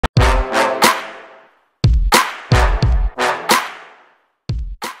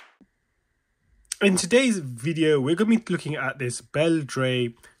In today's video, we're going to be looking at this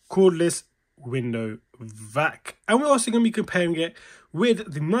Beldray cordless window vac, and we're also going to be comparing it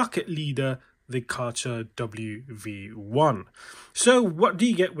with the market leader, the Karcher WV1. So what do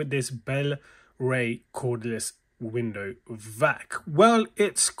you get with this Beldray cordless window vac? Well,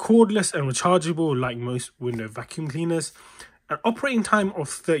 it's cordless and rechargeable like most window vacuum cleaners, an operating time of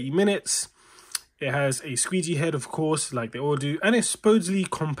 30 minutes. It has a squeegee head, of course, like they all do, and it's supposedly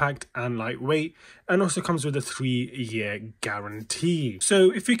compact and lightweight, and also comes with a 3-year guarantee.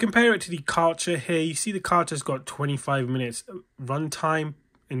 So if you compare it to the Karcher here, you see the Karcher's got 25 minutes runtime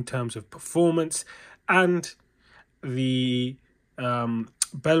in terms of performance, and the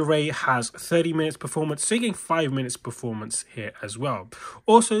Beldray has 30 minutes performance, so you're getting 5 minutes performance here as well.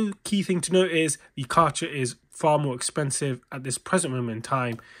 Also, key thing to note is the Karcher is far more expensive at this present moment in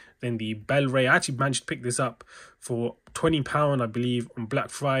time than the Beldray. I actually managed to pick this up for £20, I believe, on Black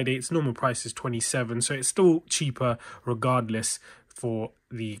Friday. Its normal price is £27, so it's still cheaper regardless for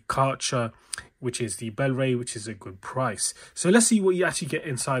the Karcher, which is the Beldray, which is a good price. So let's see what you actually get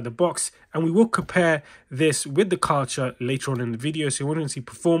inside the box, and we will compare this with the Karcher later on in the video. So if you want to see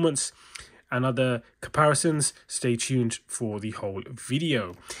performance and other comparisons, stay tuned for the whole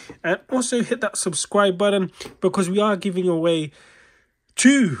video. And also hit that subscribe button, because we are giving away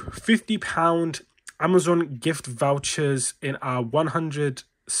two £50 Amazon gift vouchers in our 100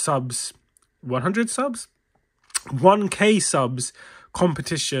 subs 1k subs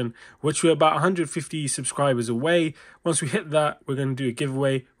competition, which we're about 150 subscribers away. Once we hit that, we're going to do a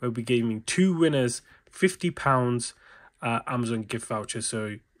giveaway where we'll be giving two winners £50 Amazon gift vouchers.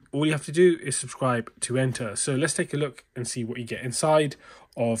 So all you have to do is subscribe to enter. So let's take a look and see what you get inside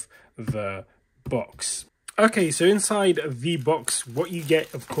of the box. Okay, so inside the box, what you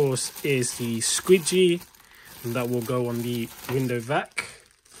get, of course, is the squeegee that will go on the window vac,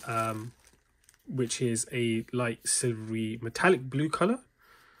 which is a light silvery metallic blue color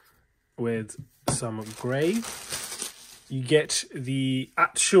with some grey. You get the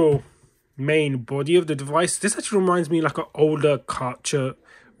actual main body of the device. This actually reminds me like an older Karcher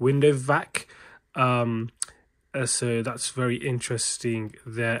window vac. So that's very interesting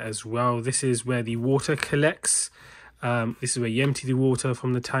there as well. This is where the water collects. This is where you empty the water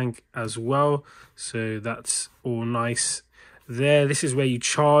from the tank as well. So that's all nice there. This is where you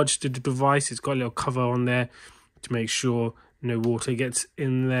charge the device. It's got a little cover on there to make sure no water gets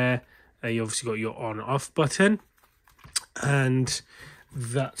in there. You obviously got your on off button, and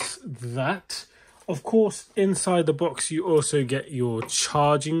that's that. Of course, inside the box, you also get your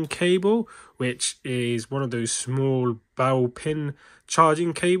charging cable, which is one of those small barrel pin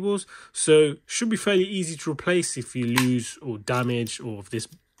charging cables. So should be fairly easy to replace if you lose or damage, or if this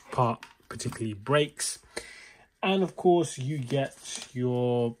part particularly breaks. And of course, you get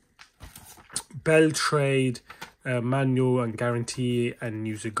your Beldray manual and guarantee and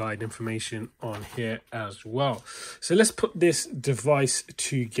user guide information on here as well. So let's put this device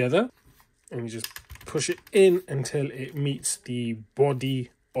together. And you just push it in until it meets the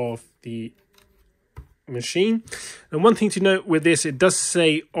body of the machine. And one thing to note with this, it does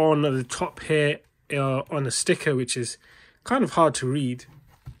say on the top here on a sticker, which is kind of hard to read,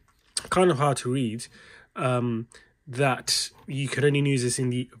 that you can only use this in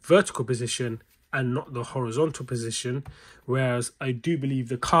the vertical position and not the horizontal position, whereas I do believe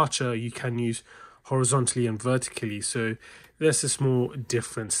the Karcher you can use horizontally and vertically. So there's a small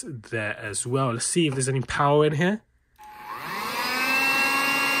difference there as well. Let's see if there's any power in here.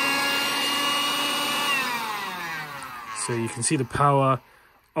 So you can see the power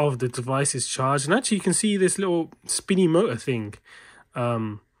of the device is charged, and actually you can see this little spinny motor thing,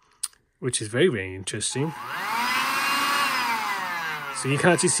 which is very, very interesting. So you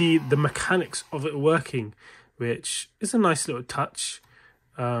can actually see the mechanics of it working, which is a nice little touch.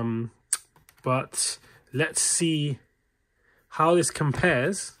 But let's see how this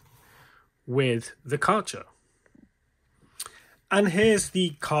compares with the Karcher. And here's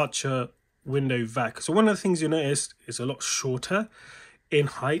the Karcher window vac. So one of the things you'll notice is a lot shorter in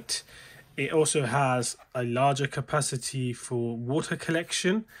height. It also has a larger capacity for water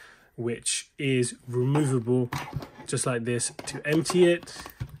collection, which is removable just like this to empty it.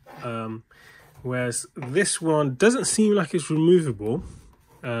 Whereas this one doesn't seem like it's removable.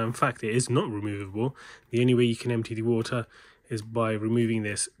 In fact, it is not removable. The only way you can empty the water is by removing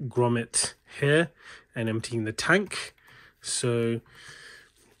this grommet here and emptying the tank. So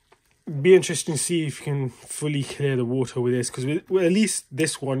be interesting to see if you can fully clear the water with this, because with at least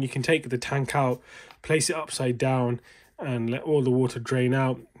this one you can take the tank out, place it upside down and let all the water drain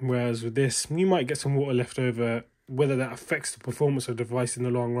out, whereas with this you might get some water left over whether that affects the performance of the device in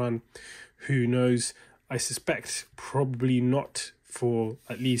the long run, who knows? I suspect probably not for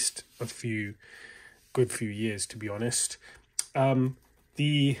at least a good few years, to be honest.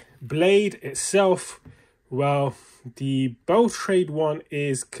 The blade itself, well, the Beldray one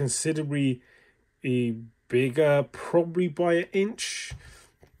is considerably bigger, probably by an inch,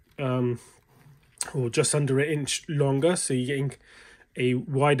 or just under an inch longer, so you're getting a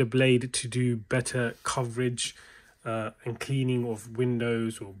wider blade to do better coverage and cleaning of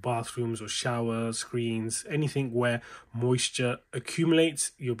windows or bathrooms or shower screens, anything where moisture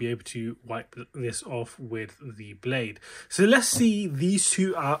accumulates. You'll be able to wipe this off with the blade. So let's see these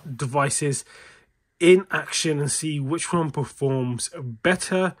two devices in action and see which one performs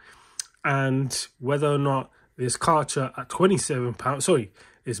better, and whether or not this Karcher at £27, sorry,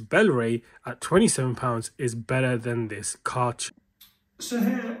 this Beldray at £27 is better than this Karcher. So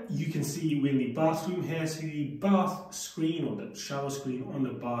here you can see we're in the bathroom here. So the bath screen, or the shower screen on the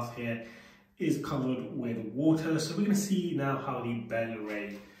bath here, is covered with water. So we're going to see now how the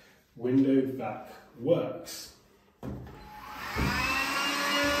Beldray window vac works.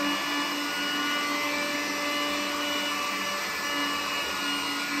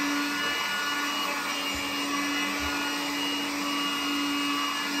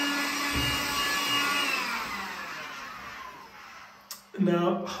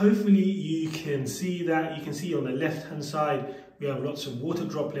 Now, hopefully you can see that. You can see on the left hand side we have lots of water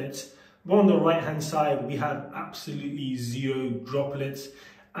droplets, but on the right hand side we have absolutely zero droplets,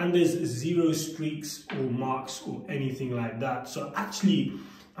 and there's zero streaks or marks or anything like that. So actually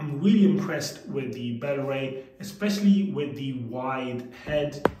I'm really impressed with the Beldray, especially with the wide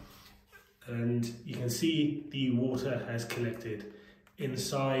head, and you can see the water has collected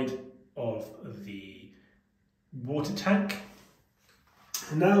inside of the water tank.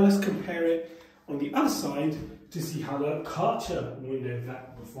 Now let's compare it on the other side to see how the Karcher window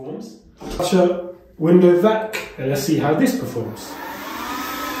vac performs. Karcher window vac, and let's see how this performs.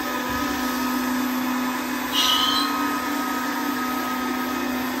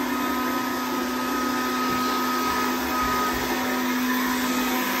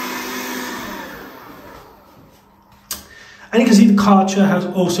 And you can see the Karcher has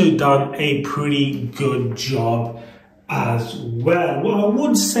also done a pretty good job as well. What I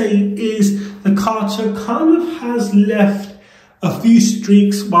would say is the Karcher kind of has left a few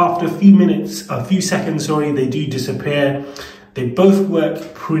streaks, but after a few seconds, sorry, they do disappear. They both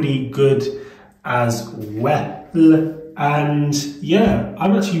work pretty good as well. And yeah,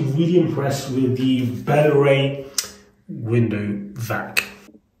 I'm actually really impressed with the Beldray window vac.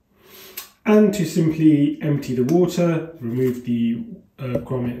 And to simply empty the water, remove the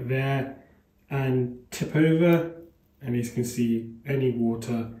grommet there and tip over, and as you can see, any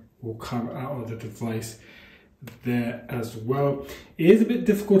water will come out of the device there as well. It is a bit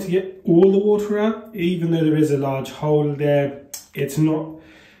difficult to get all the water out, even though there is a large hole there. It's not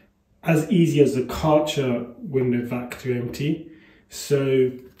as easy as the Karcher window vac to empty.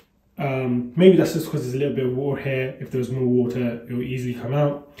 So maybe that's just because there's a little bit of water here. If there's more water, it will easily come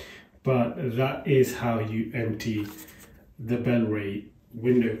out. But that is how you empty the Beldray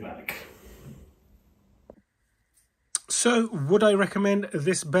window vac. So would I recommend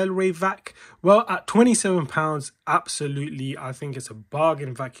this Beldray vac? Well, at £27, absolutely. I think it's a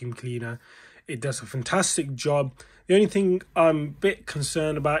bargain vacuum cleaner. It does a fantastic job. The only thing I'm a bit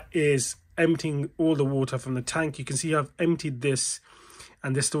concerned about is emptying all the water from the tank. You can see I've emptied this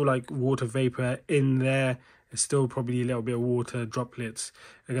and there's still like water vapor in there. There's still probably a little bit of water droplets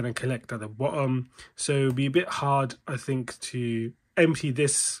are going to collect at the bottom. So it'll be a bit hard, I think, to empty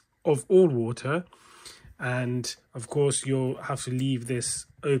this of all water. And of course, you'll have to leave this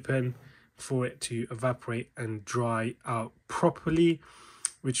open for it to evaporate and dry out properly,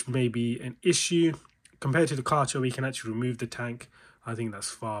 which may be an issue. Compared to the Karcher, we can actually remove the tank. I think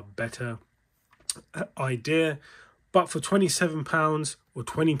that's far better idea. But for £27 or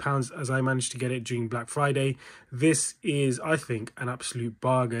 £20, as I managed to get it during Black Friday, this is, I think, an absolute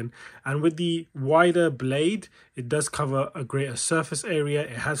bargain. And with the wider blade, it does cover a greater surface area.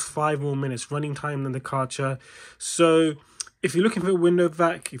 It has 5 more minutes running time than the Karcher. So if you're looking for a window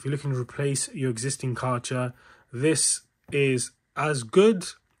vac, if you're looking to replace your existing Karcher, this is as good,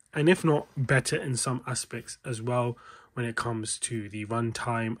 and if not better in some aspects as well, when it comes to the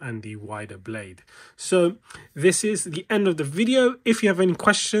runtime and the wider blade. So this is the end of the video. If you have any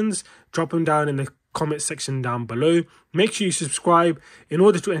questions, drop them down in the comment section down below. Make sure you subscribe in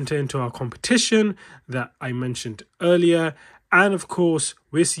order to enter into our competition that I mentioned earlier. And of course,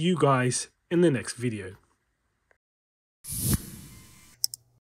 we'll see you guys in the next video.